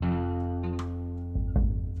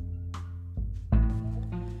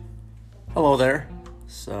Hello there.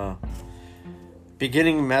 It's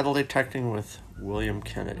beginning metal detecting with William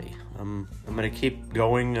Kennedy. I'm going to keep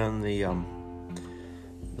going on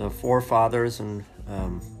the forefathers and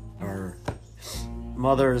our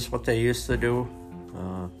mothers, what they used to do.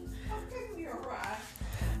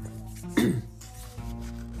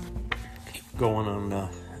 Keep going on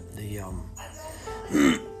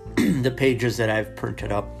the pages that I've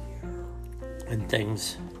printed up and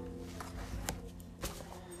things.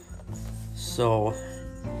 So,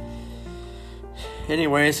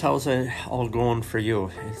 anyways, how's it all going for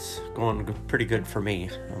you? It's going pretty good for me.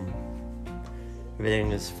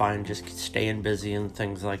 Everything is fine, just staying busy and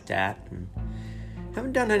things like that. And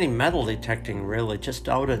haven't done any metal detecting really, just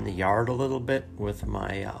out in the yard a little bit with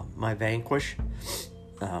my Vanquish.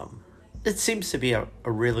 It seems to be a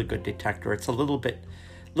really good detector. It's a little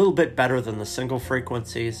bit better than the single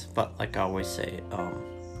frequencies, but like I always say,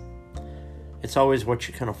 it's always what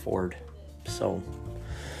you can afford. So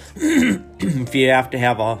if you have to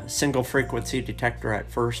have a single frequency detector at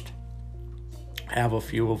first, have a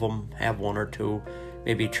few of them, have one or two,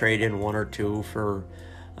 maybe trade in one or two for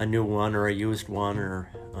a new one or a used one, or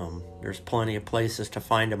there's plenty of places to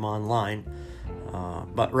find them online.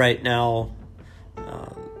 But right now,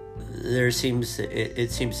 it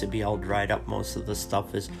seems to be all dried up. Most of the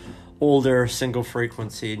stuff is older single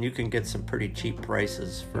frequency, and you can get some pretty cheap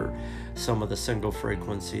prices for some of the single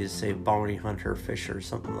frequencies, say Bounty Hunter, Fisher,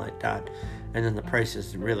 something like that, and then the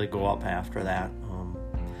prices really go up after that.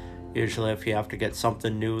 Usually if you have to get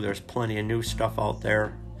something new, there's plenty of new stuff out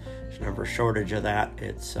there. There's never a shortage of that.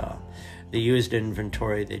 It's the used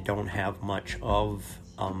inventory they don't have much of.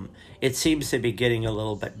 It seems to be getting a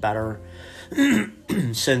little bit better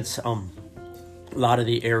since a lot of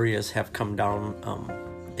the areas have come down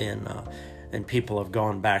and people have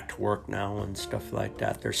gone back to work now and stuff like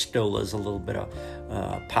that. There still is a little bit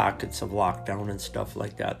of pockets of lockdown and stuff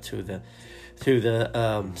like that through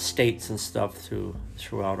the states and stuff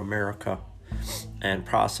throughout America and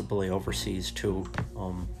possibly overseas too.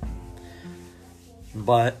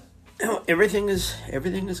 But everything is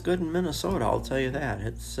good in Minnesota. I'll tell you that.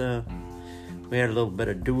 It's we had a little bit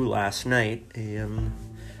of dew last night, and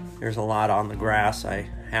there's a lot on the grass. I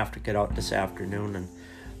have to get out this afternoon and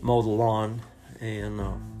mow the lawn, and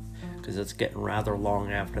because it's getting rather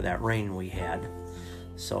long after that rain we had.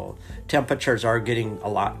 So temperatures are getting a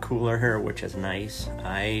lot cooler here, which is nice.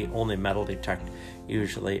 I only metal detect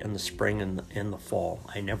usually in the spring and in the fall.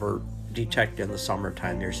 I never detect in the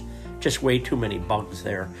summertime. There's just way too many bugs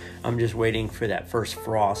there. I'm just waiting for that first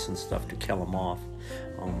frost and stuff to kill them off.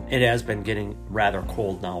 It has been getting rather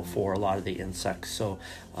cold now for a lot of the insects, so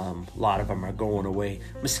a lot of them are going away.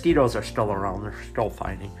 Mosquitoes are still around. They're still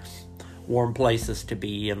finding warm places to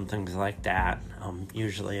be and things like that.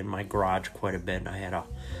 Usually in my garage quite a bit. I had a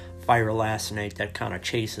fire last night that kind of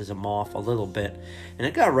chases them off a little bit, and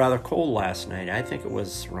it got rather cold last night. I think it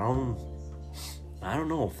was around, I don't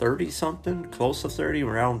know, 30 something, close to 30,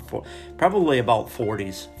 probably about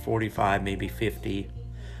 40s, 45, maybe 50.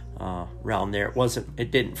 Around there.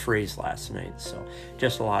 It didn't freeze last night, so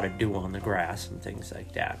just a lot of dew on the grass and things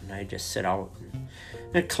like that. And I just sit out and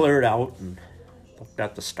it cleared out and looked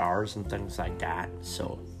at the stars and things like that.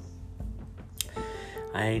 So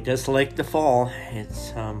I just like the fall.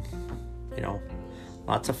 It's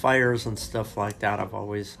lots of fires and stuff like that. I've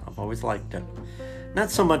always liked it.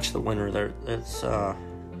 Not so much the winter. It's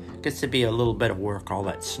gets to be a little bit of work, all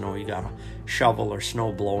that snow. You gotta shovel or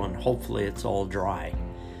snow blow, and hopefully it's all dry.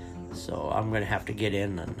 So I'm going to have to get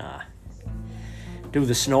in and do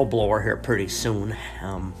the snow blower here pretty soon.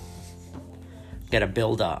 Got to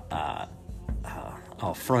build a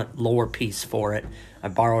front lower piece for it. I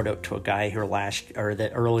borrowed it to a guy here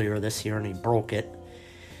earlier this year, and he broke it.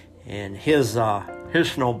 And his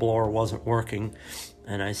snow blower wasn't working.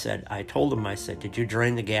 And I told him, did you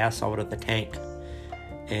drain the gas out of the tank?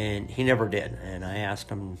 And he never did. And I asked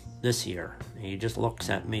him this year. He just looks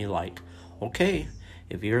at me like, okay,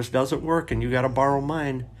 if yours doesn't work and you got to borrow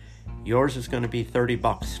mine, yours is going to be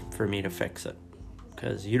 $30 for me to fix it,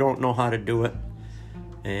 because you don't know how to do it.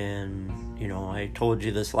 And, I told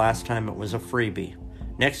you this last time, it was a freebie.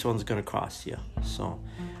 Next one's going to cost you. So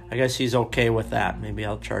I guess he's okay with that. Maybe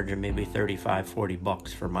I'll charge him maybe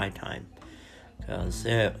 $35-40 for my time, because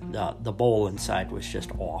the bowl inside was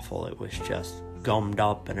just awful. It was just gummed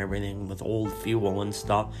up and everything with old fuel and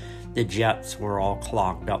stuff. The jets were all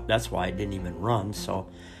clogged up. That's why it didn't even run. So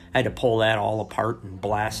I had to pull that all apart and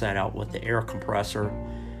blast that out with the air compressor,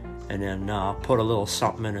 and then put a little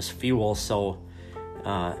something in his fuel so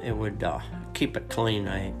it would keep it clean.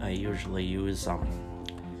 I usually use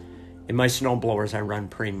in my snow blowers, I run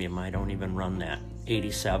premium. I don't even run that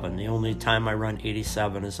 87. The only time I run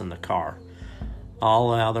 87 is in the car.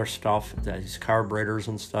 All the other stuff, these carburetors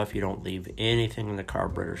and stuff, you don't leave anything in the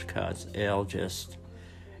carburetors because it'll just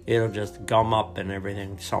gum up and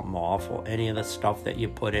everything, something awful. Any of the stuff that you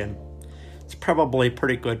put in, it's probably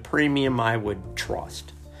pretty good. Premium, I would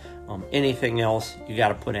trust. Anything else, you got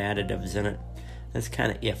to put additives in it. That's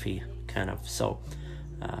kind of iffy, So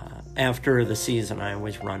after the season, I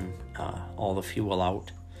always run all the fuel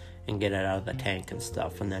out and get it out of the tank and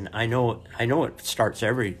stuff. And then I know it starts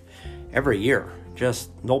every year,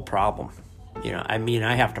 just no problem.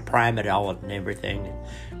 I have to prime it out and everything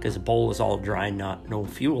because the bowl is all dry, no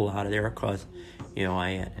fuel out of there because,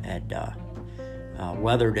 I had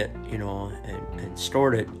weathered it, and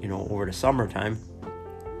stored it, over the summertime.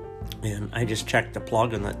 And I just checked the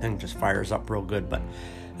plug and that thing just fires up real good. But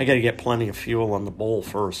I got to get plenty of fuel on the bowl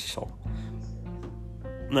first. So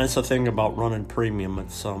and that's the thing about running premium.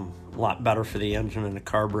 It's a lot better for the engine, and the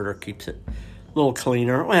carburetor keeps it a little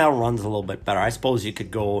cleaner. Well, it runs a little bit better. I suppose you could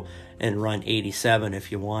go and run 87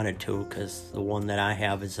 if you wanted to, because the one that I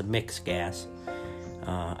have is a mixed gas.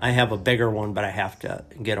 I have a bigger one, but I have to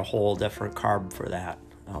get a whole different carb for that.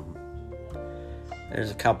 There's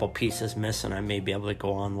a couple pieces missing. I may be able to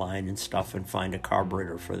go online and stuff and find a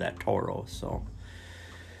carburetor for that Toro.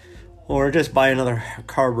 Or just buy another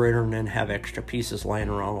carburetor and then have extra pieces lying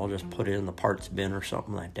around. I'll just put it in the parts bin or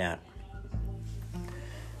something like that.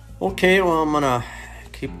 Okay, well, I'm going to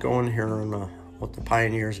keep going here on what the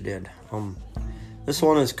pioneers did. This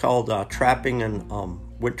one is called Trapping in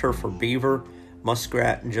Winter for Beaver,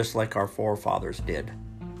 Muskrat, and just like our forefathers did.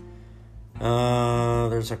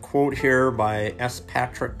 There's a quote here by S.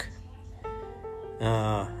 Patrick.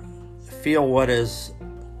 Feel what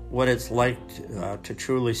it's like to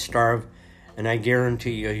truly starve, and I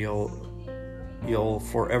guarantee you'll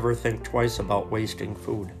forever think twice about wasting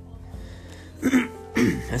food.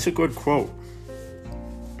 That's a good quote.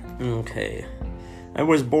 Okay. I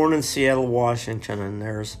was born in Seattle, Washington, and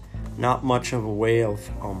there's not much of a way of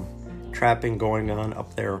trapping going on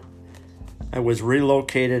up there. I was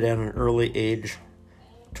relocated at an early age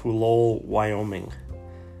to Lowell, Wyoming.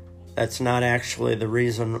 That's not actually the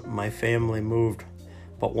reason my family moved,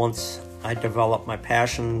 but once I developed my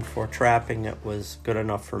passion for trapping, it was good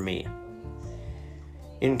enough for me.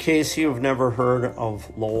 In case you've never heard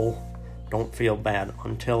of Lowell, don't feel bad.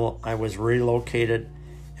 Until I was relocated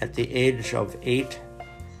at the age of 8,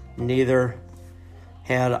 neither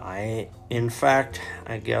had I. In fact,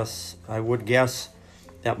 I would guess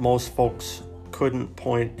that most folks couldn't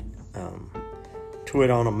point to it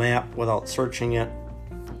on a map without searching it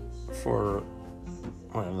for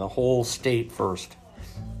the whole state first.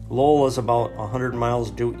 Lowell is about 100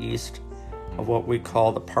 miles due east of what we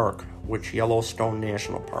call the park, which Yellowstone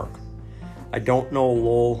National Park. I don't know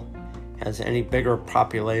Lowell has any bigger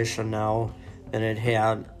population now than it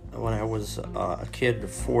had when I was a kid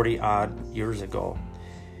 40-odd years ago.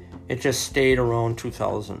 It just stayed around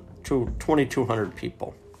 2,200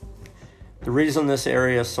 people. The reason this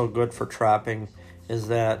area is so good for trapping is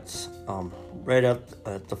that right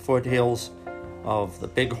at the foothills of the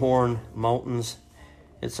Bighorn Mountains,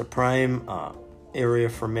 it's a prime area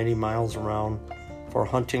for many miles around for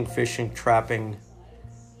hunting, fishing, trapping.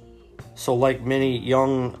 So like many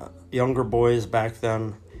younger boys back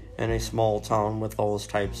then in a small town with those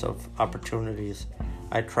types of opportunities,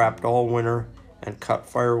 I trapped all winter and cut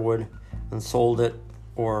firewood and sold it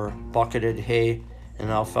or bucketed hay and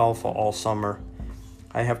alfalfa all summer.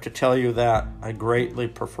 I have to tell you that I greatly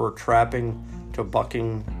prefer trapping to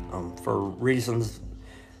bucking for reasons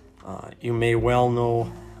you may well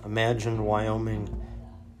know. Imagine Wyoming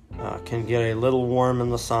can get a little warm in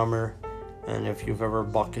the summer, and if you've ever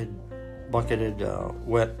bucketed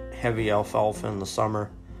wet, heavy alfalfa in the summer,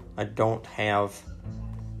 I don't have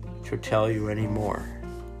to tell you anymore.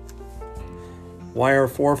 Why our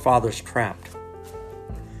forefathers trapped.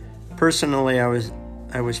 Personally, I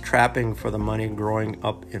was trapping for the money growing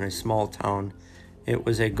up in a small town. It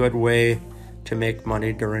was a good way to make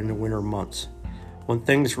money during the winter months. When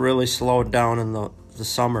things really slowed down in the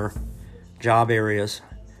summer job areas,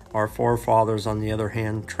 our forefathers, on the other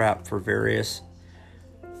hand, trapped for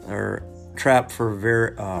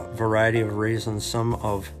variety of reasons, some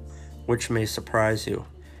of which may surprise you.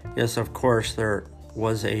 Yes, of course, there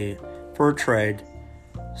was a fur trade,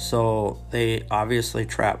 so they obviously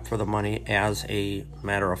trapped for the money. As a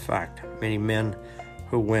matter of fact, many men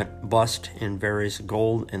who went bust in various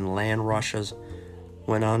gold and land rushes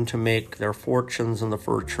went on to make their fortunes in the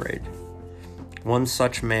fur trade. One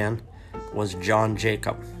such man was John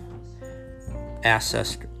Jacob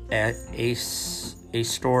Astor,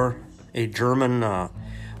 a German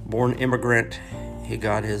born immigrant. he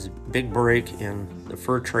got his big break in the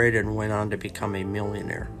fur trade and went on to become a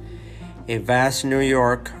millionaire. A vast New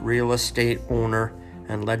York real estate owner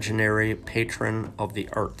and legendary patron of the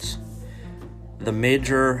arts. The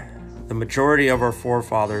majority of our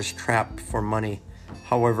forefathers trapped for money.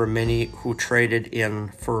 However, many who traded in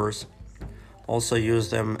furs also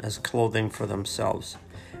used them as clothing for themselves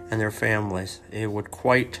and their families. They would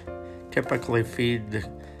quite typically feed the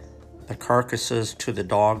carcasses to the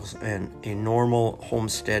dogs, and a normal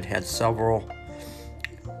homestead had several.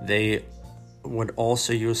 They would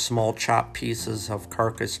also use small chopped pieces of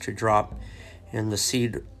carcass to drop in the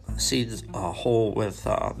seeds hole with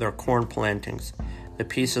their corn plantings. The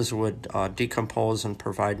pieces would decompose and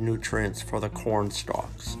provide nutrients for the corn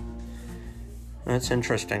stalks. That's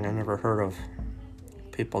interesting. I never heard of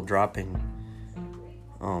people dropping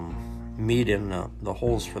meat in the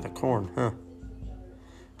holes for the corn, huh?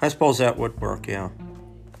 I suppose that would work, yeah.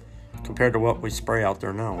 Compared to what we spray out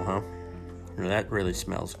there now, huh? That really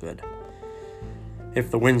smells good. If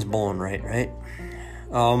the wind's blowing right?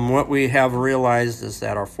 What we have realized is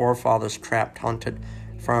that our forefathers trapped, hunted,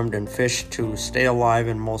 farmed, and fished to stay alive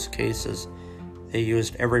in most cases. They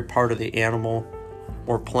used every part of the animal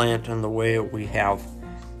or plant in the way we have,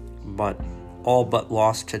 but all but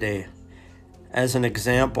lost today. As an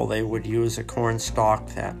example, they would use a corn stalk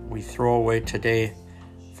that we throw away today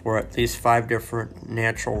for at least 5 different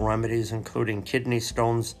natural remedies, including kidney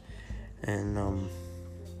stones and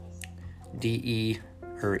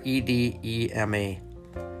edema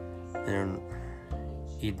and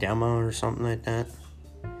edema or something like that.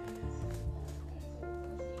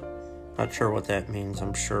 Not sure what that means.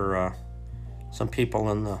 I'm sure some people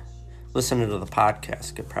listening to the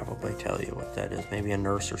podcast could probably tell you what that is. Maybe a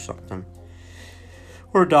nurse or something,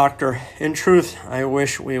 or a doctor. In truth, I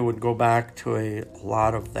wish we would go back to a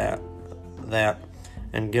lot of that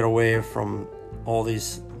and get away from all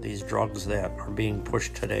these drugs that are being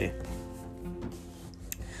pushed today.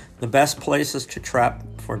 The best places to trap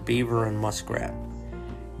for beaver and muskrat.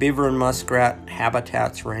 Beaver and muskrat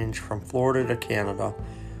habitats range from Florida to Canada,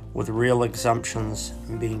 with real exemptions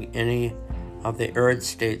being any of the arid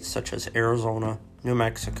states such as Arizona, New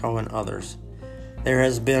Mexico, and others. There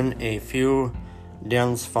has been a few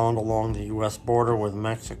dens found along the U.S. border with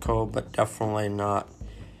Mexico, but definitely not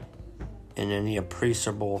in any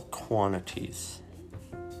appreciable quantities.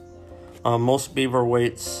 Most beaver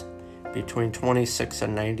weights between 26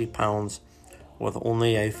 and 90 pounds, with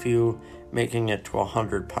only a few making it to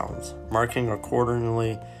 100 pounds, marking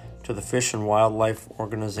accordingly to the Fish and Wildlife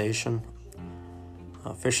Organization,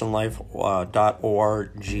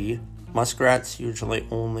 fishandlife.org. Muskrats usually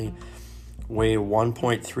only weigh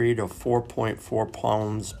 1.3 to 4.4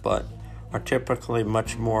 pounds, but are typically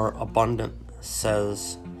much more abundant,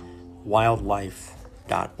 says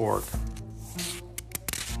wildlife.org.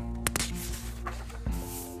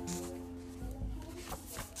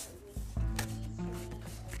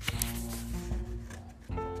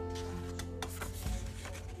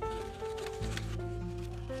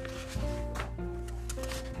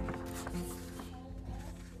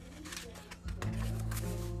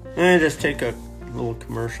 And just take a little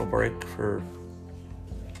commercial break for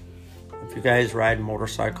if you guys ride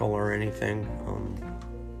motorcycle or anything.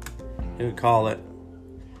 You would call it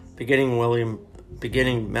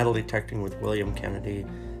beginning metal detecting with William Kennedy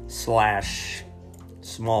 /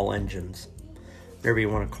 small engines, whatever you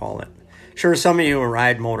want to call it. Sure, some of you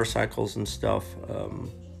ride motorcycles and stuff,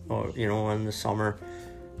 or in the summer,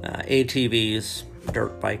 ATVs,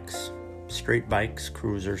 dirt bikes, street bikes,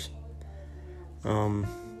 cruisers.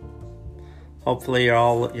 Hopefully you're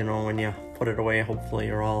all, when you put it away, hopefully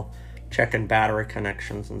you're all checking battery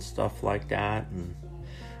connections and stuff like that. And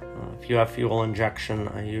if you have fuel injection,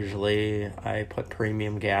 I put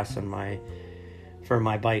premium gas for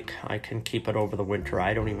my bike. I can keep it over the winter.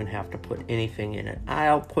 I don't even have to put anything in it.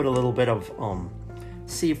 I'll put a little bit of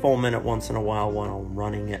seafoam in it once in a while when I'm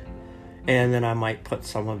running it. And then I might put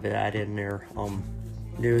some of that in there,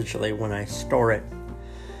 usually when I store it.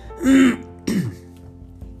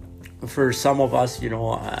 For some of us,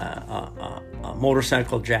 a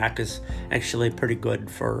motorcycle jack is actually pretty good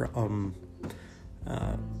for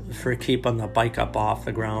keeping the bike up off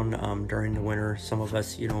the ground during the winter. Some of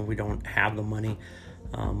us, we don't have the money.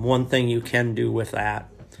 One thing you can do with that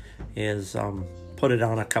is put it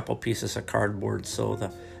on a couple pieces of cardboard so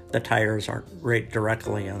the tires aren't right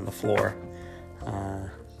directly on the floor.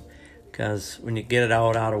 Because when you get it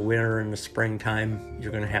out of winter in the springtime,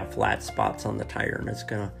 you're going to have flat spots on the tire, and it's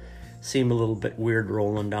going to seem a little bit weird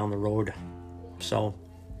rolling down the road. So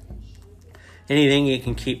anything you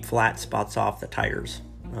can keep flat spots off the tires.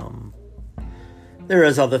 There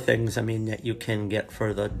is other things, I mean, that you can get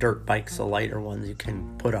for the dirt bikes, the lighter ones. You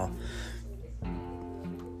can put a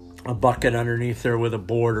bucket underneath there with a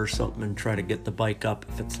board or something and try to get the bike up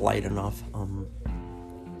if it's light enough.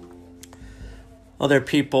 Other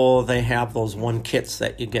people, they have those one kits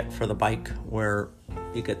that you get for the bike where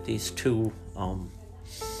you get these two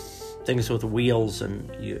things with wheels, and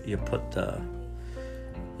you put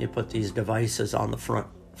these devices on the front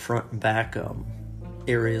and back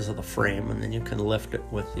areas of the frame, and then you can lift it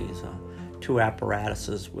with these two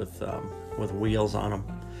apparatuses with wheels on them,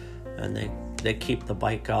 and they keep the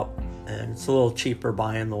bike up. And it's a little cheaper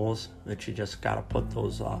buying those, but you just got to put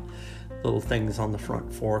those little things on the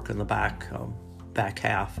front fork and the back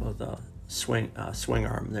half of the swing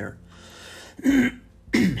arm there.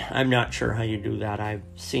 I'm not sure how you do that. I've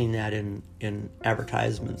seen that in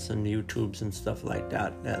advertisements and YouTubes and stuff like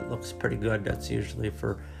that. That looks pretty good. That's usually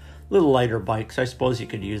for little lighter bikes. I suppose you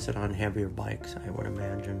could use it on heavier bikes, I would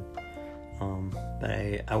imagine. But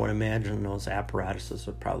I would imagine those apparatuses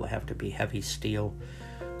would probably have to be heavy steel,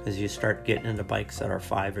 because you start getting into bikes that are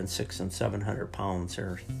 500 and 600 and 700 pounds.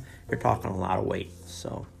 You're talking a lot of weight.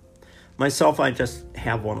 So myself, I just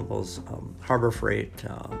have one of those Harbor Freight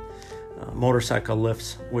motorcycle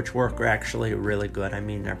lifts, which work actually really good. I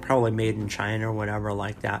mean, they're probably made in China or whatever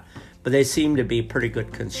like that, but they seem to be pretty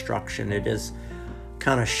good construction. It is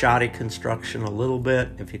kind of shoddy construction a little bit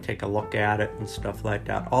if you take a look at it and stuff like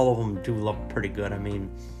that. All of them do look pretty good. I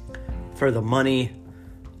mean, for the money,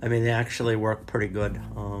 I mean, they actually work pretty good.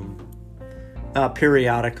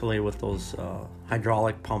 Periodically with those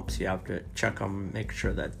hydraulic pumps, you have to check them, make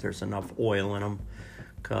sure that there's enough oil in them,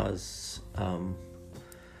 because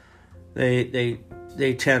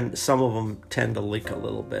some of them tend to leak a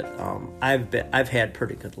little bit. I've had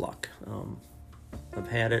pretty good luck. I've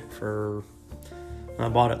had it I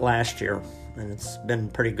bought it last year, and it's been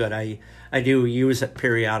pretty good. I do use it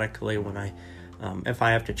periodically when if I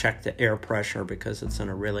have to check the air pressure, because it's in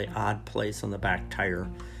a really odd place on the back tire,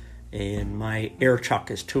 and my air chuck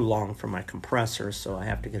is too long for my compressor, so I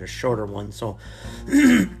have to get a shorter one. So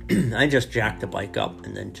I just jack the bike up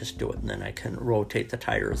and then just do it, and then I can rotate the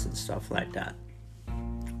tires and stuff like that,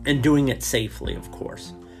 and doing it safely, of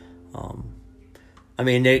course. I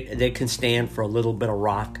mean, they can stand for a little bit of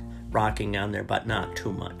rocking on there, but not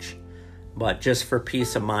too much. But just for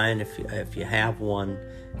peace of mind, if you have one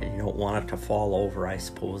and you don't want it to fall over, I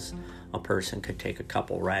suppose a person could take a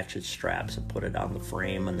couple ratchet straps and put it on the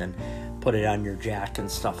frame, and then put it on your jack and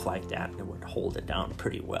stuff like that, and it would hold it down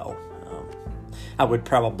pretty well. I would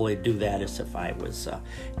probably do that as if I was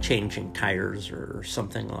changing tires or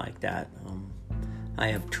something like that. I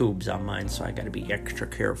have tubes on mine, so I got to be extra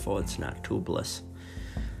careful it's not tubeless,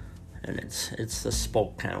 and it's the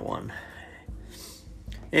spoke kind of one.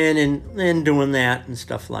 And in doing that and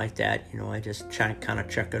stuff like that, I just kind of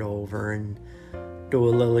check it over and do a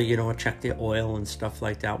little, check the oil and stuff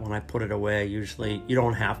like that. When I put it away, you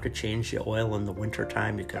don't have to change the oil in the winter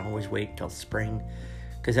time. You can always wait till spring,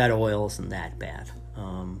 because that oil isn't that bad.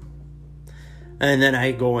 And then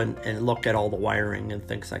I go and look at all the wiring and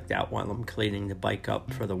things like that while I'm cleaning the bike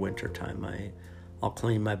up for the winter time. I'll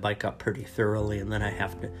clean my bike up pretty thoroughly, and then I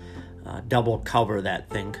have to double cover that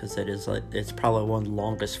thing, because it's probably one of the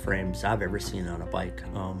longest frames I've ever seen on a bike.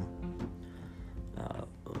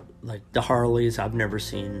 Like the Harleys, I've never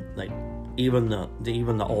seen, like even the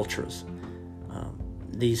Ultras.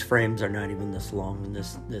 These frames are not even this long. And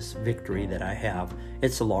this Victory that I have,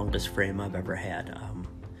 it's the longest frame I've ever had.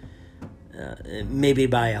 Maybe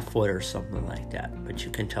by a foot or something like that, but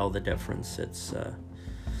you can tell the difference. It's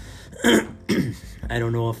I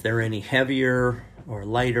don't know if they're any heavier or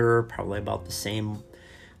lighter, probably about the same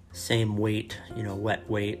weight, wet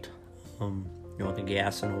weight, the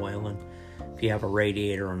gas and oil, and if you have a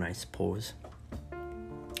radiator on, I suppose.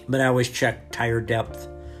 But I always check tire depth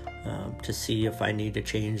to see if I need to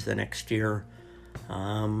change the next year.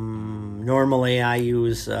 Normally I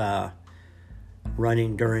use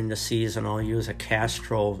running during the season, I'll use a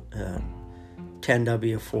Castrol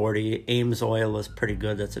 10W40. Ames oil is pretty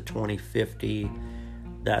good. That's a 2050.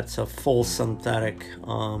 That's a full synthetic.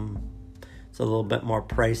 It's a little bit more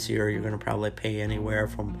pricier. You're going to probably pay anywhere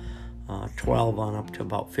from $12 on up to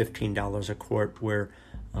about $15 a quart, where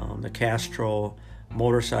the Castrol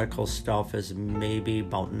motorcycle stuff is maybe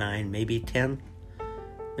about 9, maybe 10,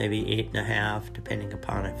 maybe 8.5, depending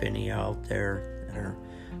upon if any out there that are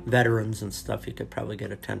veterans and stuff. You could probably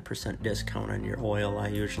get a 10% discount on your oil. I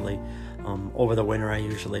usually, over the winter, I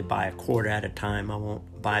usually buy a quart at a time. I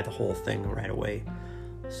won't buy the whole thing right away.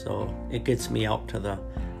 So it gets me out to the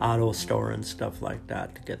auto store and stuff like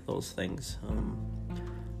that to get those things.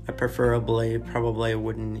 I probably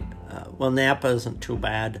wouldn't. Well, Napa isn't too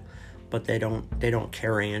bad, but they don't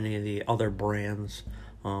carry any of the other brands.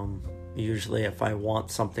 Usually, if I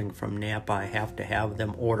want something from Napa, I have to have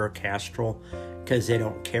them order Castrol because they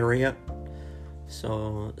don't carry it.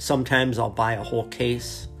 So sometimes I'll buy a whole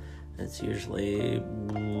case. It's usually,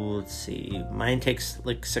 let's see, mine takes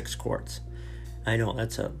like 6 quarts. I know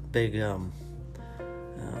that's a big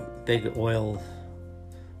oil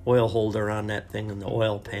holder on that thing in the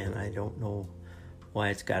oil pan. I don't know why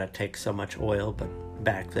it's got to take so much oil, but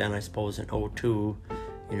back then I suppose in '02,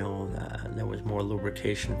 there was more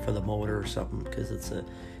lubrication for the motor or something, because it's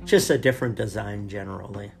just a different design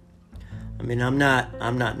generally. I mean, I'm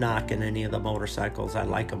not knocking any of the motorcycles. I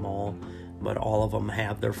like them all, but all of them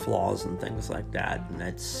have their flaws and things like that, and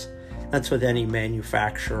that's with any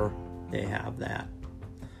manufacturer. They have that.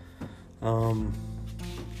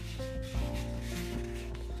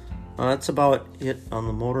 That's about it on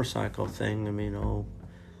the motorcycle thing. I mean, I'll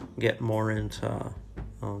get more into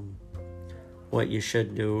what you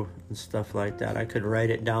should do and stuff like that. I could write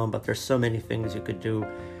it down, but there's so many things you could do,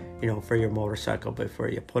 for your motorcycle before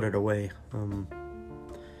you put it away.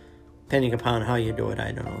 Depending upon how you do it,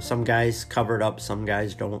 I don't know. Some guys cover it up, some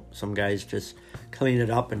guys don't. Some guys just clean it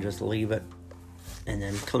up and just leave it, and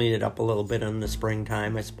then clean it up a little bit in the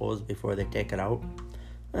springtime, I suppose, before they take it out.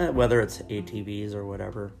 Whether it's ATVs or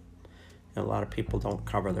whatever. A lot of people don't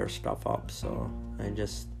cover their stuff up, so I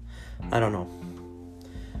don't know.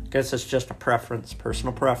 Guess it's just a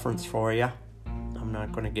personal preference for you. I'm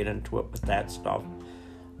not going to get into it with that stuff.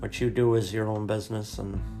 What you do is your own business,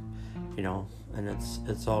 and and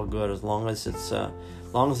it's all good as long as it's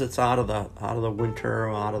out of the winter,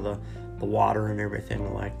 or out of the water and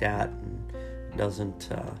everything like that, and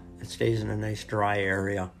it stays in a nice dry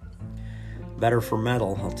area. Better for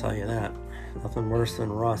metal, I'll tell you that. Nothing worse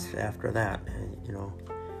than rust after that,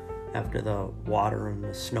 after the water and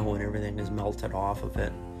the snow and everything is melted off of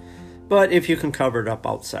it. But if you can cover it up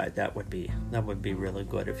outside, that would be really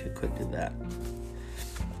good if you could do that.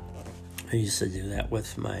 I used to do that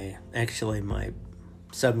with my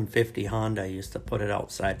 750 Honda. I used to put it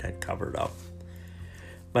outside, I'd cover it up.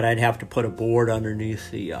 But I'd have to put a board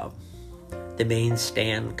underneath the main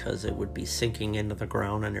stand, because it would be sinking into the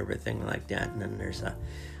ground and everything like that, and then there's a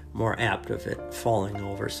more apt of it falling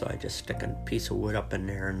over, so I just stick a piece of wood up in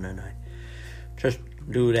there, and then I just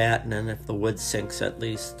do that, and then if the wood sinks, at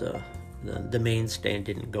least the main stand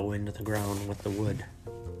didn't go into the ground with the wood.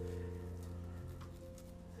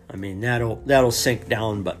 I mean, that'll sink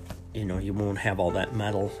down, but you won't have all that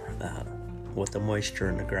metal with the moisture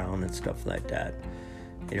in the ground and stuff like that,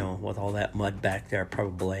 with all that mud back there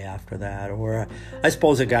probably after that. Or I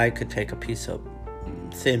suppose a guy could take a piece of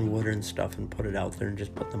thin wood and stuff and put it out there and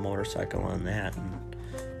just put the motorcycle on that and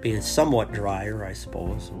be somewhat drier, I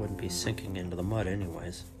suppose. It wouldn't be sinking into the mud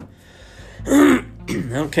anyways.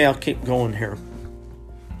 Okay, I'll keep going here.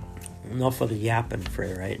 Enough of the yapping for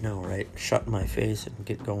right now, right? Shut my face and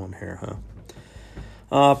get going here,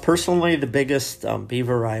 huh? Personally, the biggest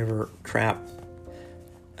beaver iver trap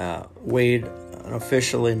weighed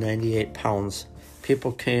unofficially 98 pounds.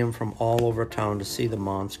 People came from all over town to see the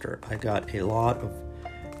monster. I got a lot of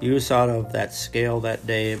use out of that scale that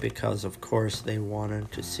day because, of course, they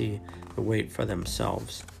wanted to see the weight for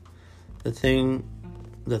themselves. The thing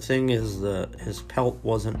is, his pelt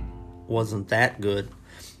wasn't that good.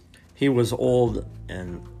 He was old,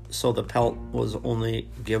 and so the pelt was only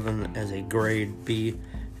given as a grade B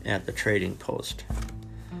at the trading post.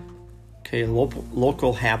 Okay,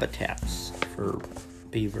 local habitats for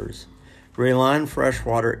beavers. Rely on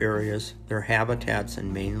freshwater areas. Their habitats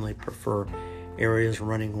and mainly prefer areas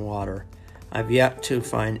running water. I've yet to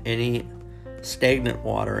find any stagnant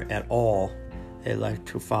water at all. They like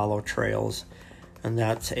to follow trails, and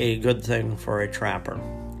that's a good thing for a trapper.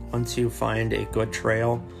 Once you find a good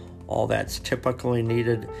trail, all that's typically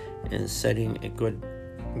needed is setting a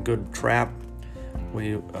good trap.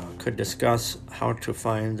 We could discuss how to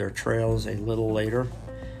find their trails a little later.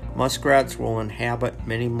 Muskrats will inhabit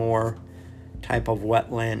many more type of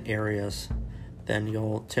wetland areas than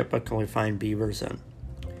you'll typically find beavers in.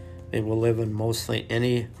 They will live in mostly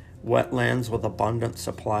any wetlands with abundant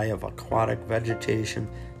supply of aquatic vegetation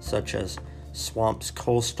such as swamps,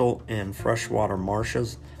 coastal and freshwater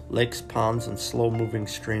marshes, lakes, ponds, and slow-moving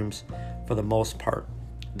streams for the most part.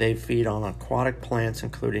 They feed on aquatic plants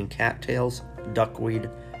including cattails, duckweed,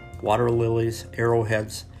 water lilies,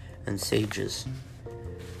 arrowheads, and sages.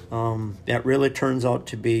 That really turns out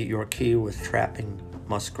to be your key with trapping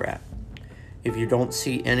muskrat. If you don't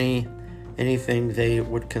see anything they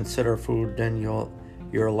would consider food, then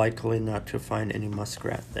you're likely not to find any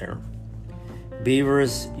muskrat there.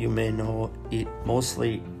 Beavers, you may know, eat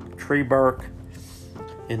mostly tree bark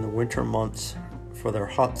in the winter months for their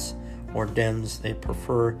huts or dens. They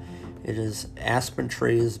prefer it is aspen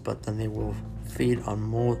trees, but then they will feed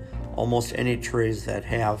on almost any trees that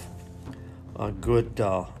have a good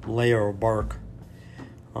layer of bark.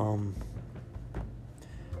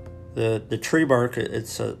 The tree bark,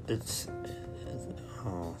 it's oh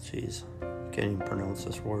jeez, can't even pronounce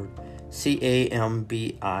this word. Cambium.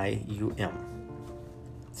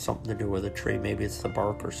 Something to do with a tree. Maybe it's the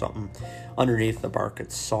bark or something. Underneath the bark,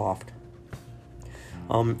 it's soft.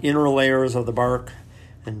 Inner layers of the bark,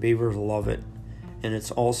 and beavers love it. And it's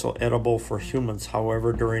also edible for humans.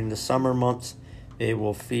 However, during the summer months, they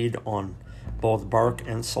will feed on both bark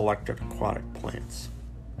and selected aquatic plants.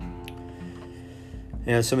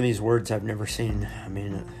 Yeah, some of these words I've never seen. I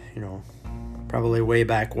mean, probably way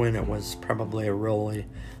back when it was probably a really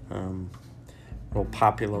real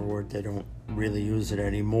popular word. They don't really use it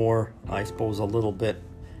anymore. I suppose a little bit,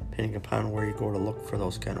 depending upon where you go to look for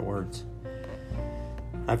those kind of words.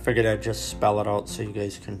 I figured I'd just spell it out so you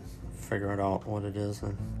guys can figure it out what it is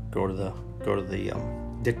and go to the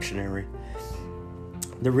dictionary.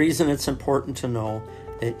 The reason it's important to know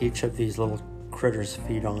that each of these little critters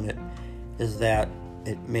feed on it is that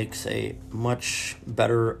it makes a much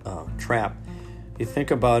better trap. You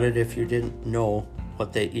think about it, if you didn't know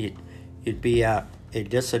what they eat, you'd be at a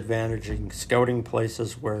disadvantage in scouting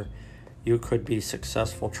places where you could be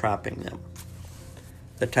successful trapping them.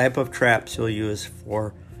 The type of traps you'll use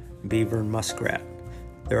for beaver and muskrat.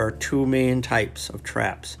 There are two main types of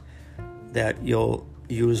traps that you'll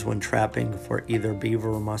use when trapping for either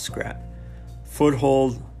beaver or muskrat: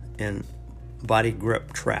 foothold and body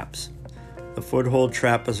grip traps. The foothold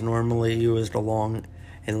trap is normally used along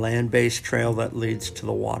a land-based trail that leads to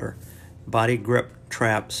the water. Body grip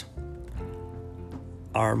traps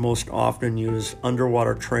are most often used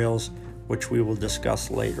underwater trails, which we will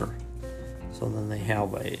discuss later. So then they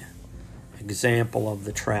have a example of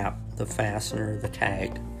the trap: the fastener, the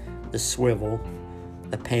tag, the swivel,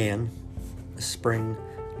 the pan, the spring,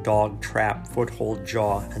 dog trap, foothold,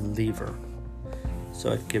 jaw, and lever.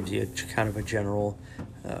 So it gives you kind of a general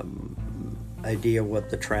idea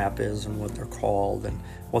what the trap is and what they're called and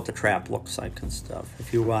what the trap looks like and stuff.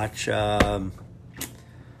 If you watch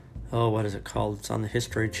what is it called? It's on the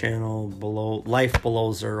History Channel, Life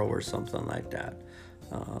Below Zero or something like that.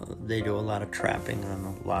 They do a lot of trapping on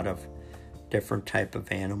a lot of different type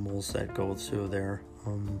of animals that go through there.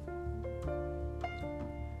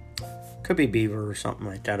 Could be beaver or something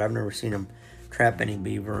like that. I've never seen them trap any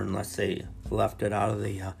beaver unless they left it out of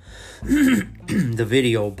the the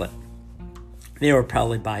video, but they were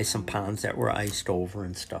probably by some ponds that were iced over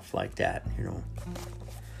and stuff like that,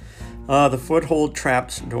 The foothold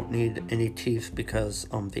traps don't need any teeth because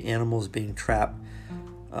the animals being trapped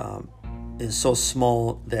is so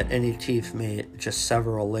small that any teeth may just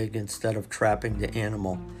sever a leg instead of trapping the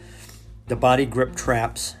animal. The body grip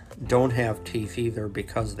traps don't have teeth either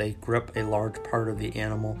because they grip a large part of the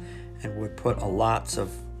animal and would put lots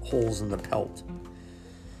of holes in the pelt.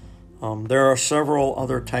 There are several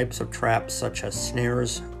other types of traps, such as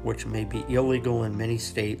snares, which may be illegal in many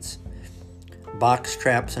states, box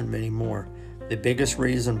traps, and many more. The biggest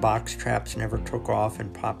reason box traps never took off in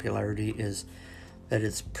popularity is that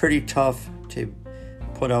it's pretty tough to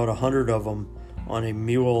put out 100 of them on a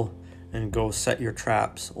mule and go set your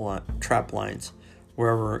trap lines.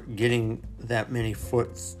 Wherever getting that many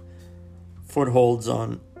footholds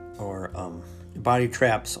on or body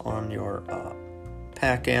traps on your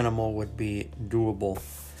pack animal would be doable.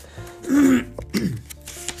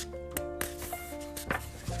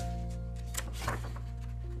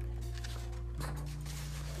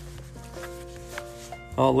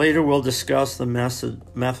 Later we'll discuss the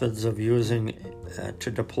methods of using to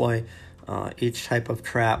deploy each type of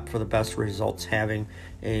trap for the best results. Having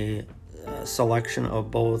a selection of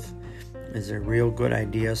both is a real good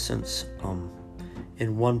idea, since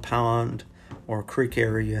in one pond or creek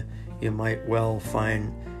area you might well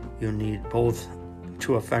find you need both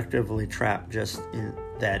to effectively trap just in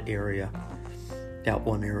that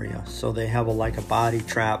one area. So they have like a body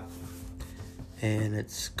trap, and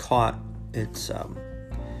it's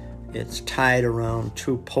tied around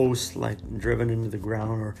two posts, like driven into the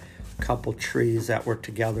ground, or a couple trees that were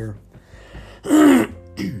together. And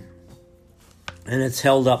it's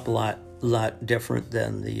held up a lot different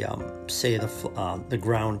than the the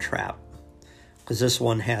ground trap, because this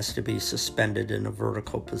one has to be suspended in a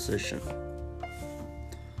vertical position.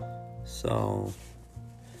 So,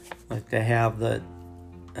 like, they have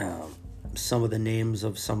some of the names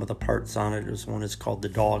of some of the parts on it. There's one is called the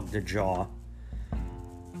dog, the jaw,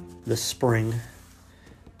 the spring,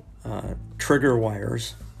 trigger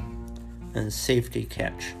wires, and safety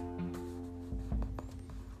catch.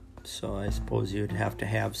 So I suppose you'd have to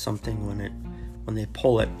have something when they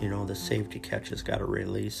pull it, the safety catch has got to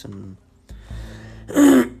release and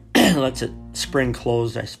lets it spring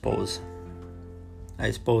closed, I suppose.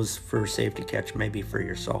 For safety catch, maybe for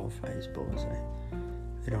yourself, I suppose.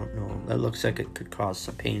 I don't know. That looks like it could cause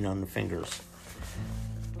some pain on the fingers.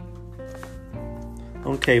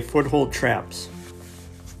 Okay, foothold traps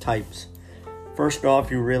types. First off,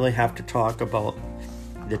 you really have to talk about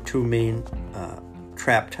the two main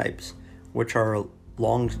trap types, which are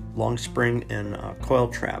long spring and coil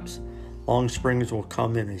traps. Long springs will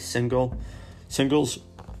come in a singles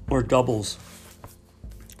or doubles.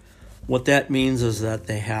 What that means is that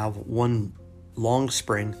they have one long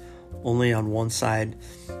spring only on one side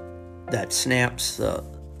that snaps the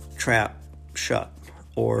trap shut,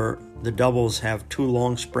 or the doubles have two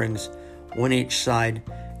long springs, one each side.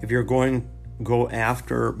 If you're going to go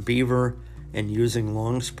after beaver and using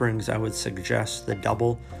long springs, I would suggest the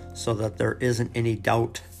double so that there isn't any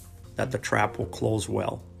doubt that the trap will close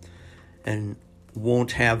well and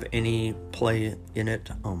won't have any play in it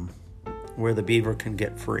where the beaver can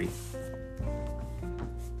get free.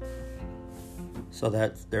 So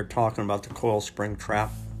that they're talking about the coil spring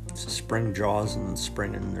trap. It's a spring jaws and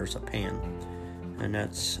spring, and there's a pan, and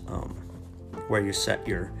that's where you set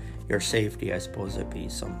your safety. I suppose it'd be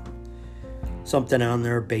something on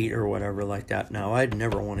there, bait or whatever like that. Now, I'd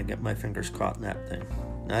never want to get my fingers caught in that thing.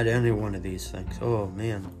 Not any one of these things. Oh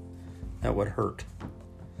man, that would hurt.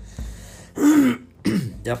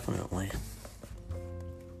 Definitely.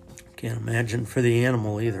 Can't imagine for the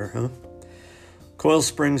animal either, huh? Coil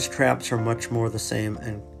springs traps are much more the same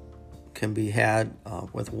and can be had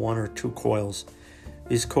with one or two coils.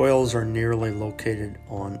 These coils are nearly located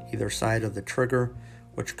on either side of the trigger,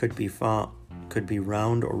 which could be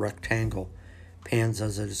round or rectangle, pans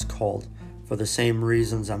as it is called. For the same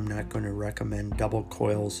reasons, I'm not going to recommend double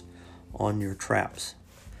coils on your traps.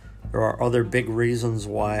 There are other big reasons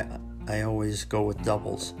why I always go with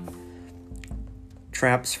doubles.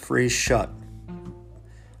 Traps freeze shut.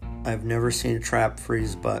 I've never seen a trap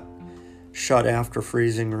freeze but shut after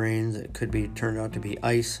freezing rains. It could be turned out to be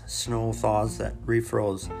ice, snow thaws that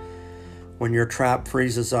refroze. When your trap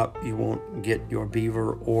freezes up, you won't get your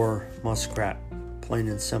beaver or muskrat, plain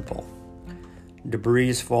and simple.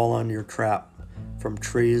 Debris fall on your trap from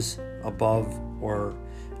trees above or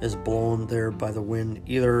is blown there by the wind.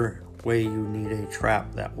 Either way, you need a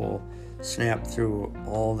trap that will snap through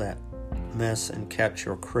all that mess and catch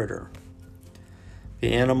your critter.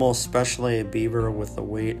 The animal, especially a beaver with a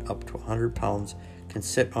weight up to 100 pounds, can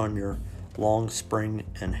sit on your long spring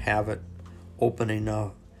and have it open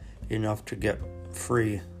enough to get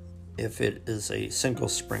free if it is a single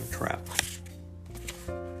spring trap.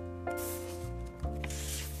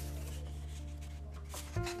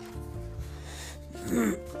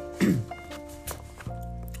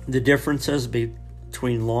 The differences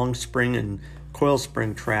between long spring and coil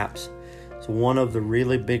spring traps. So one of the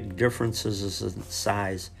really big differences is in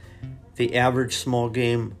size. The average small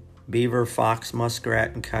game beaver, fox,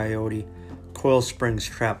 muskrat, and coyote coil springs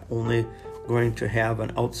trap only going to have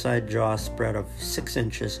an outside jaw spread of 6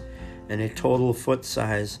 inches and a total foot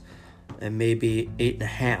size and maybe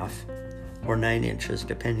 8.5 or 9 inches,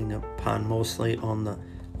 depending upon mostly on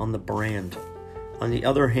the brand. On the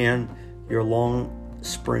other hand, your long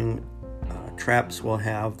spring traps will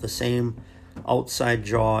have the same outside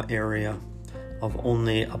jaw area of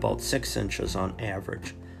only about 6 inches on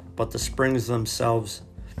average, but the springs themselves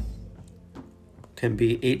can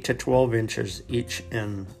be 8 to 12 inches each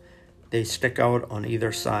and they stick out on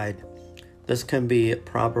either side. This can be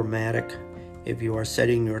problematic if you are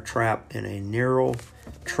setting your trap in a narrow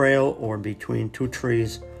trail or between two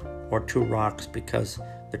trees or two rocks because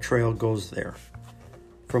the trail goes there.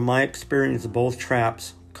 From my experience, both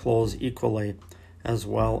traps close equally as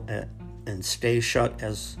well and stay shut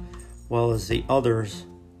as well as the other,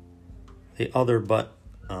 but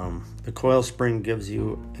the coil spring gives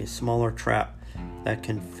you a smaller trap that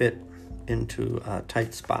can fit into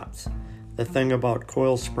tight spots. The thing about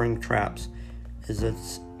coil spring traps is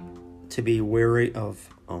it's to be wary of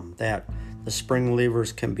that. The spring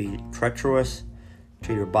levers can be treacherous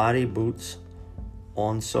to your body, boots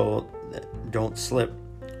on so that don't slip.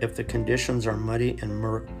 If the conditions are muddy and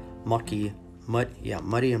mucky.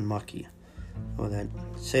 Oh,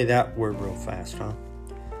 say that word real fast,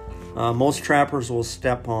 huh? Most trappers will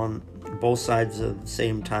step on both sides at the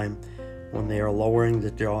same time when they are lowering the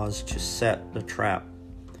jaws to set the trap.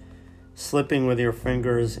 Slipping with your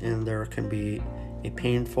fingers in there can be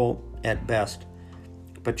painful at best,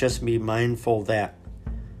 but just be mindful that,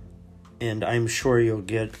 and I'm sure you'll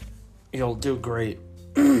do great.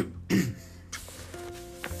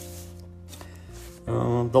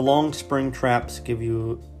 The long spring traps give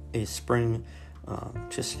you a spring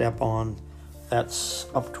to step on that's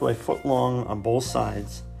up to 1 foot long on both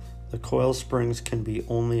sides. The coil springs can be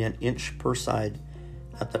only 1 inch per side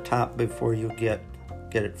at the top before you get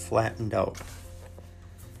it flattened out.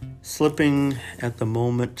 Slipping at the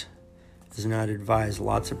moment is not advised.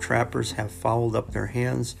 Lots of trappers have fouled up their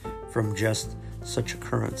hands from just such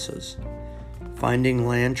occurrences. Finding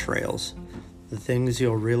land trails. The things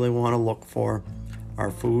you'll really want to look for are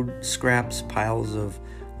food scraps, piles of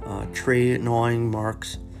tree gnawing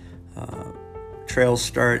marks. Trails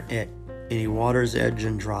start at any water's edge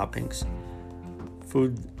and droppings.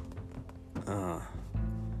 Food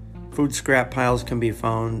scrap piles can be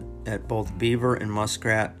found at both beaver and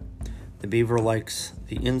muskrat. The beaver likes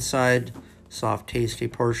the inside, soft, tasty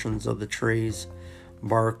portions of the trees,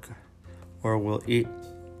 bark, or will eat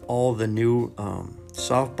all the new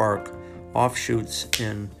soft bark, offshoots,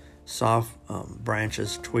 and soft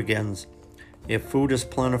branches, twig ends. If food is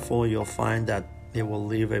plentiful, you'll find that they will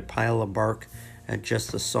leave a pile of bark and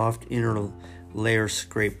just the soft inner layer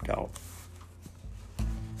scraped out.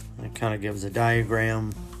 It kind of gives a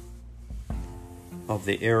diagram of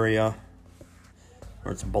the area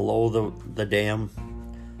where it's below the dam,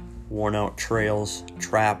 worn out trails,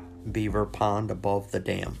 trap, beaver pond above the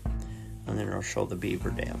dam, and then it'll show the beaver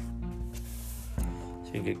dam.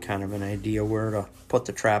 So you get kind of an idea where to put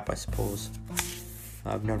the trap, I suppose.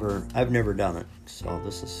 I've never done it, so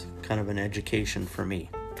this is kind of an education for me.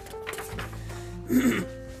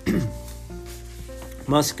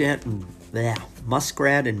 Muskrat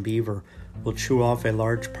and beaver will chew off a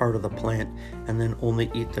large part of the plant and then only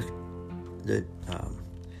eat the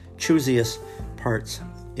choosiest parts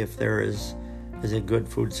if there is a good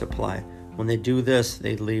food supply. When they do this,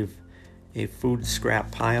 they leave a food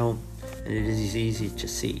scrap pile, and it is easy to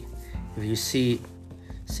see. If you see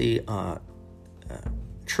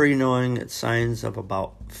tree gnawing, it's signs of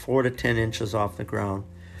about 4 to 10 inches off the ground.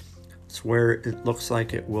 It's where it looks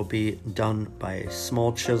like it will be done by a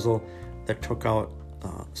small chisel that took out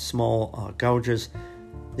small gouges.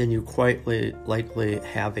 Then you quite likely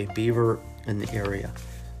have a beaver in the area.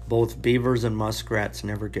 Both beavers and muskrats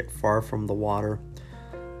never get far from the water,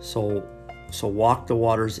 so walk the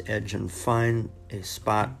water's edge and find a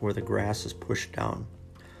spot where the grass is pushed down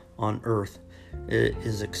on earth. It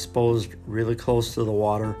is exposed really close to the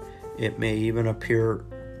water. It may even appear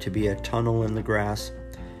to be a tunnel in the grass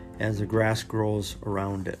as the grass grows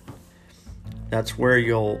around it. That's where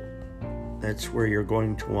you're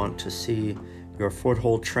going to want to see your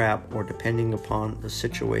foothold trap, or depending upon the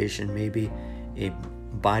situation, maybe a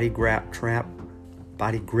body grip trap.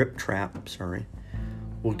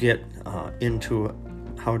 We'll get into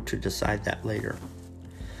how to decide that later.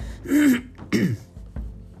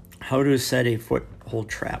 How to set a foothold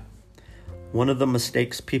trap. One of the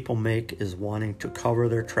mistakes people make is wanting to cover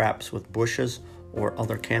their traps with bushes or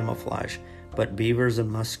other camouflage, but beavers and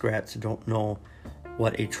muskrats don't know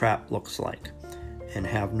what a trap looks like and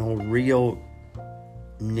have no real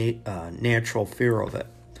natural fear of it.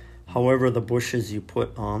 However, the bushes you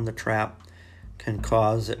put on the trap can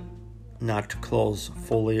cause it not to close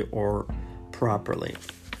fully or properly.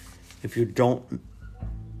 If you don't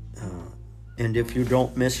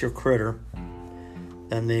miss your critter,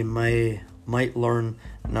 then they might learn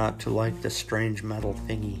not to like the strange metal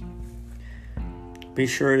thingy. Be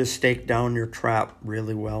sure to stake down your trap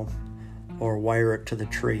really well or wire it to the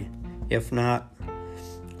tree. If not,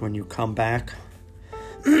 when you come back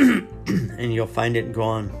and you'll find it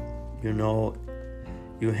gone, you know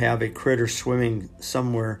you have a critter swimming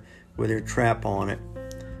somewhere with your trap on it.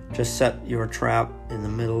 Just set your trap in the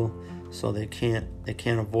middle so they can't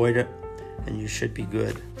avoid it, and you should be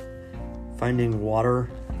good. Finding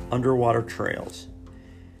underwater trails.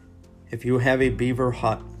 If you have a beaver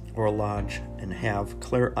hut or lodge and have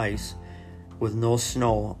clear ice with no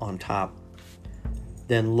snow on top,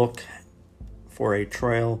 then look for a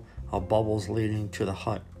trail of bubbles leading to the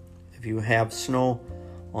hut. If you have snow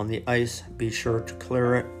on the ice, be sure to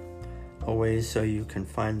clear it away so you can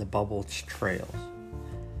find the bubbles trails.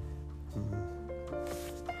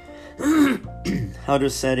 How to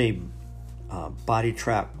set a body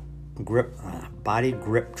grip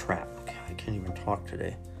trap. I can't even talk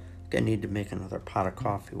today. I need to make another pot of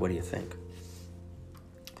coffee. What do you think?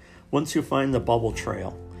 Once you find the bubble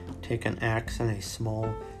trail, take an axe and a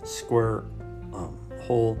small square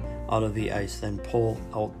hole out of the ice. Then pull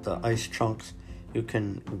out the ice chunks. You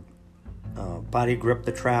can body grip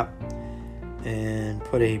the trap and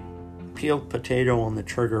put a peeled potato on the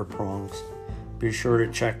trigger prongs. Be sure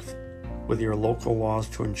to check with your local laws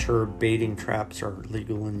to ensure baiting traps are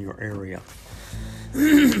legal in your area.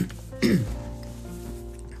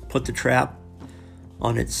 Put the trap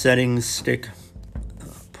on its setting stick.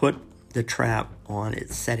 Put the trap on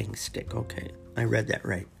its setting stick. Okay, I read that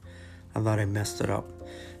right. I thought I messed it up.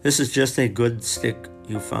 This is just a good stick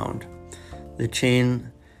you found. The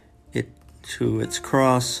chain it to its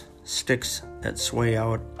cross sticks that sway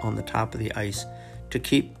out on the top of the ice to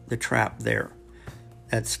keep the trap there.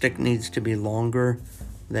 That stick needs to be longer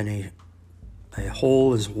than a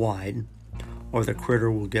hole is wide, or the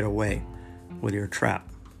critter will get away with your trap.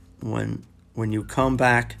 When you come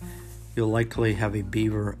back, you'll likely have a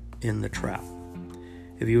beaver in the trap.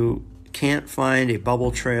 If you can't find a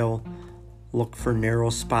bubble trail, look for narrow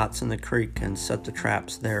spots in the creek and set the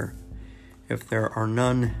traps there. If there are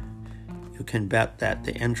none, you can bet that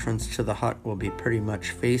the entrance to the hut will be pretty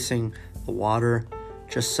much facing the water.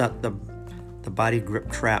 Just set the body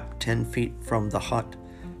grip trap 10 feet from the hut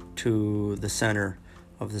to the center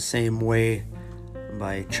of the same way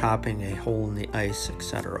by chopping a hole in the ice,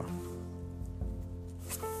 etc.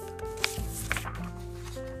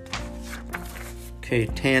 Okay,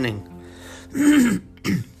 tanning.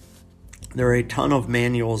 There are a ton of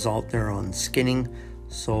manuals out there on skinning,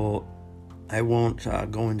 so I won't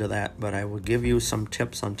go into that, but I will give you some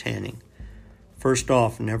tips on tanning. First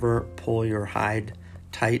off, never pull your hide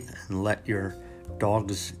tight and let your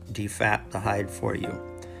dogs defat the hide for you.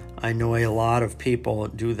 I know a lot of people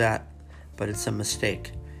do that, but it's a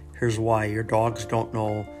mistake. Here's why. Your dogs don't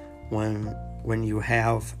know when you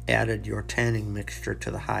have added your tanning mixture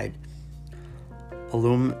to the hide.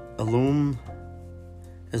 Aluminum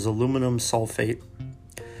sulfate,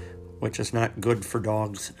 which is not good for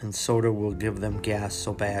dogs, and soda will give them gas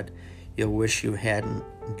so bad you'll wish you hadn't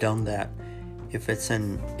done that if it's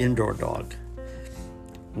an indoor dog.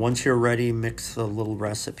 Once you're ready, mix the little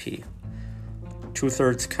recipe.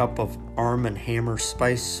 2/3 cup of Arm & Hammer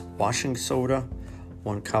spice washing soda,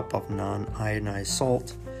 1 cup of non-iodized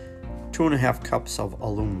salt, 2.5 cups of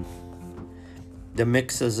alum. The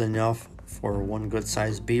mix is enough for 1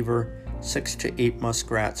 good-sized beaver, 6 to 8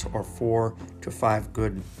 muskrats, or 4 to 5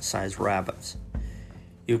 good-sized rabbits.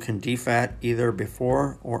 You can defat either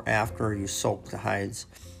before or after you soak the hides.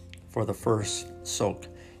 For the first soak,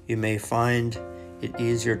 you may find it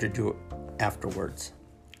easier to do it afterwards.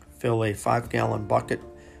 Fill a 5-gallon bucket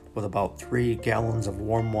with about 3 gallons of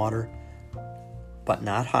warm water, but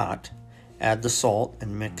not hot. Add the salt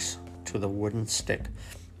and mix to the wooden stick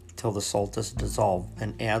till the salt is dissolved.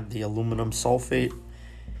 Then add the aluminum sulfate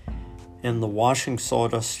and the washing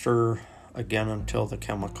soda. Stir again until the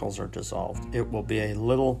chemicals are dissolved. It will be a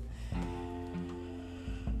little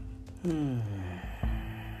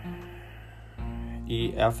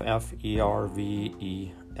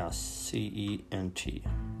EFFERVESCENT.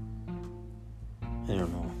 I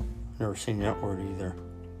don't know. Never seen that word either.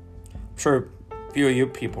 I'm sure a few of you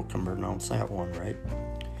people can pronounce that one, right?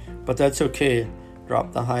 But that's okay.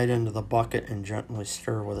 Drop the hide into the bucket and gently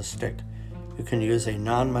stir with a stick. You can use a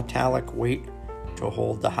non-metallic weight to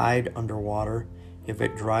hold the hide underwater. If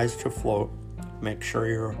it dries to float, make sure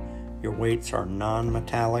your weights are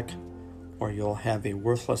non-metallic, or you'll have a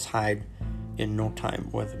worthless hide in no time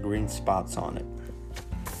with green spots on it.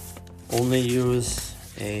 Only use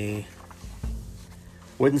a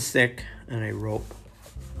wooden stick and a rope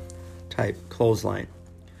type clothesline.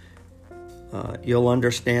 You'll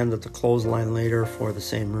understand that the clothesline later for the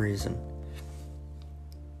same reason.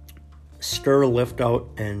 Stir, lift out,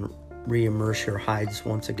 and re-immerse your hides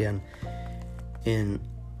once again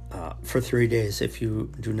for 3 days. If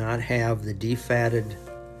you do not have the defatted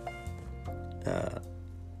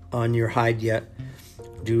on your hide yet,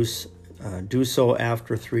 do so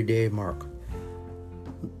after 3-day mark.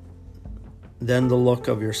 Then the look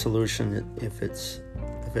of your solution, if it's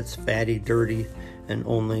fatty, dirty, and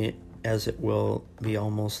only as it will be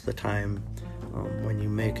almost the time when you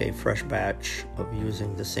make a fresh batch of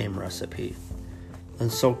using the same recipe. Then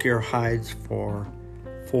soak your hides for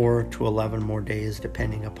 4 to 11 more days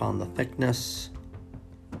depending upon the thickness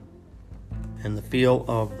and the feel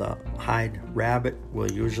of the hide. Rabbit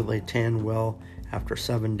will usually tan well after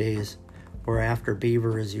 7 days, or after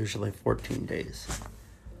beaver is usually 14 days.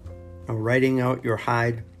 Now, writing out your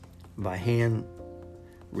hide by hand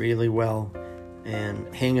really well and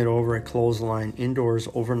hang it over a clothesline indoors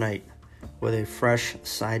overnight with a fresh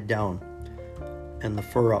side down and the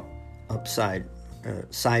fur side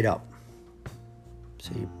up.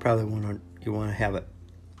 So you probably want to have it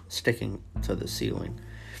sticking to the ceiling.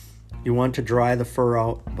 You want to dry the fur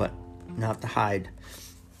out, but not the hide.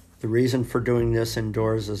 The reason for doing this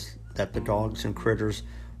indoors is that the dogs and critters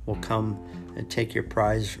will come and take your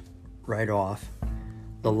prize right off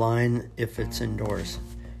the line if it's indoors.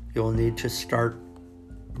 You'll need to start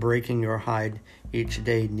breaking your hide each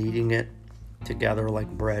day, kneading it together like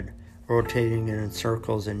bread, rotating it in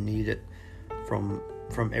circles and knead it from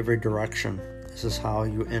every direction. This is how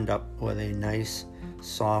you end up with a nice,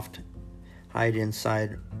 soft hide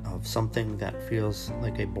inside of something that feels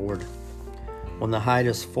like a board. When the hide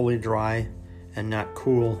is fully dry and not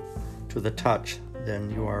cool to the touch,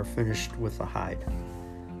 then you are finished with the hide.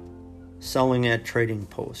 Selling at Trading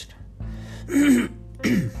Post.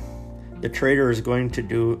 The trader is going to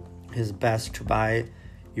do his best to buy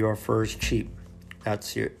your furs cheap.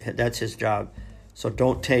 That's his job. So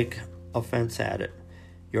don't take offense at it.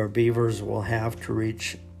 Your beavers will have to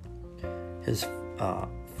reach his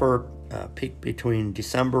fur peak between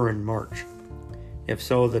December and March. If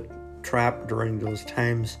so, the trap during those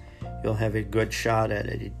times, you'll have a good shot at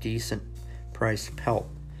a decent priced pelt.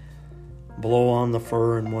 Blow on the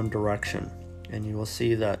fur in one direction, and you will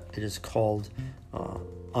see that it is called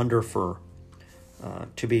under fur.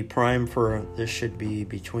 To be prime fur, this should be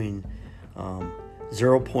between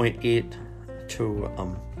 0.8 to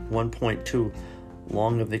 1.2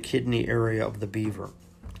 long of the kidney area of the beaver.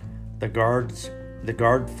 The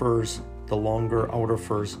guard furs, the longer outer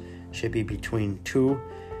furs, should be between 2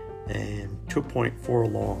 and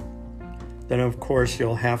 2.4 long. Then of course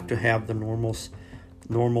you'll have to have the normal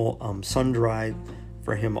sun dry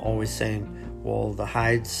for him, always saying, well, the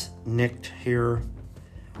hide's nicked here,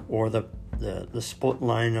 or the split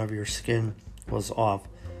line of your skin was off.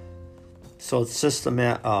 So it's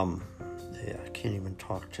systematic. I can't even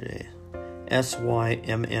talk today.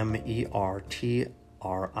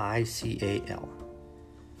 SYMMERTRICAL.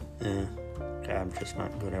 Okay, I'm just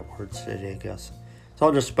not good at words today, I guess. So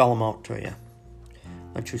I'll just spell them out to you.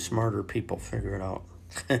 Let you smarter people figure it out.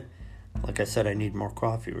 Like I said, I need more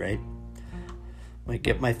coffee, right? Might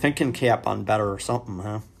get my thinking cap on better or something,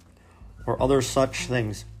 huh? Or other such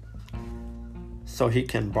things. So he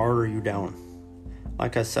can barter you down.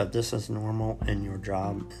 Like I said, this is normal, and your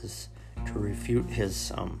job is to refute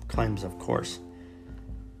his claims, of course.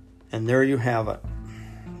 And there you have it.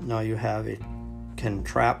 Now you have it. Can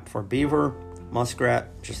trap for beaver,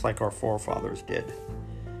 muskrat, just like our forefathers did.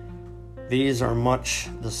 These are much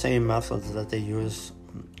the same methods that they use,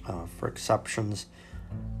 for exceptions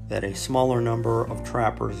that a smaller number of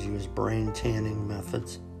trappers use brain tanning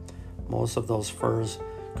methods. Most of those furs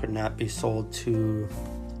could not be sold to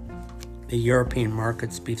the European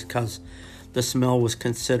markets because the smell was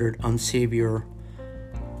considered unsavory,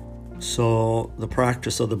 so the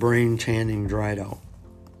practice of the brain tanning died out.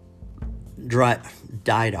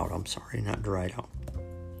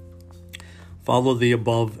 Follow the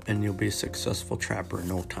above and you'll be a successful trapper in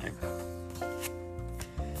no time.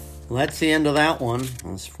 Well, that's the end of that one.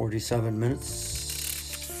 That's 47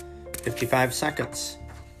 minutes, 55 seconds.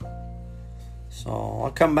 So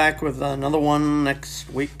I'll come back with another one next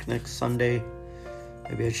week, next Sunday.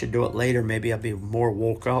 Maybe I should do it later. Maybe I'll be more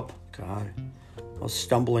woke up. God, I was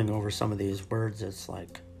stumbling over some of these words. It's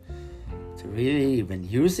like, do we even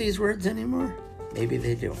use these words anymore? Maybe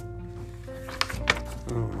they do. I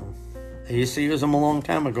don't know. They used to use them a long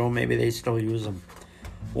time ago. Maybe they still use them.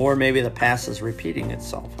 Or maybe the past is repeating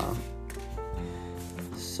itself, huh?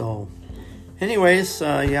 So, anyways,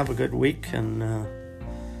 you have a good week, and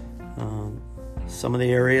some of the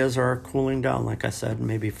areas are cooling down, like I said.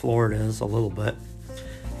 Maybe Florida is a little bit.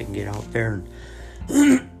 You can get out there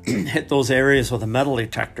and hit those areas with a metal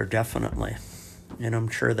detector, definitely. And I'm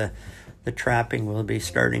sure the trapping will be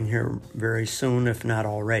starting here very soon, if not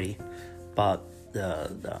already. But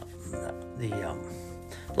the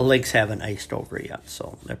lakes haven't iced over yet,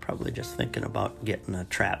 so they're probably just thinking about getting the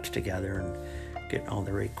traps together and getting all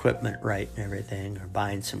their equipment right and everything, or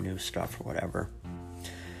buying some new stuff or whatever.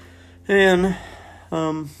 And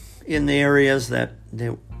in the areas that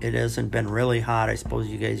it hasn't been really hot, I suppose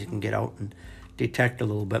you can get out and detect a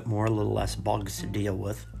little bit more, a little less bugs to deal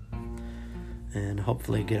with, and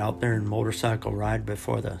hopefully get out there and motorcycle ride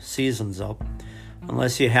before the season's up,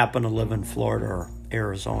 unless you happen to live in Florida or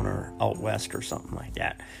Arizona or out west or something like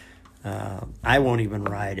that. I won't even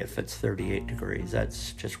ride if it's 38 degrees.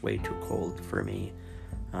 That's just way too cold for me,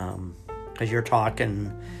 because you're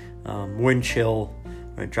talking wind chill.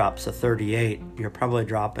 When it drops to 38, you're probably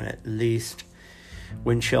dropping at least,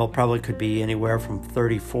 wind chill probably could be anywhere from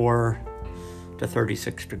 34 to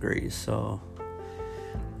 36 degrees. So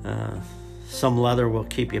some leather will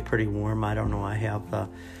keep you pretty warm. I don't know. I have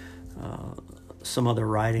some other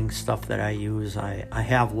riding stuff that I use. I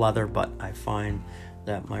have leather, but I find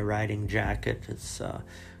that my riding jacket is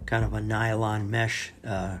kind of a nylon mesh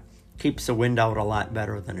Keeps the wind out a lot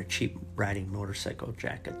better than a cheap riding motorcycle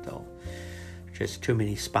jacket, though. Just too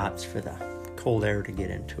many spots for the cold air to get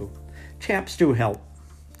into. Chaps do help,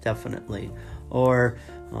 definitely. Or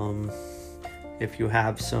if you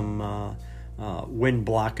have some wind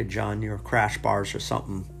blockage on your crash bars or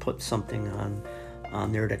something, put something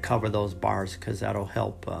on there to cover those bars, because that'll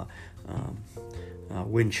help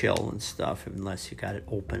wind chill and stuff, unless you got it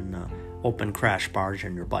open crash bars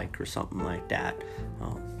on your bike or something like that.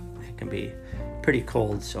 It can be pretty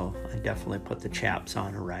cold, so I definitely put the chaps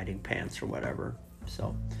on, or riding pants or whatever.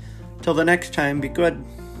 So till the next time, be good,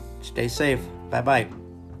 stay safe, bye-bye.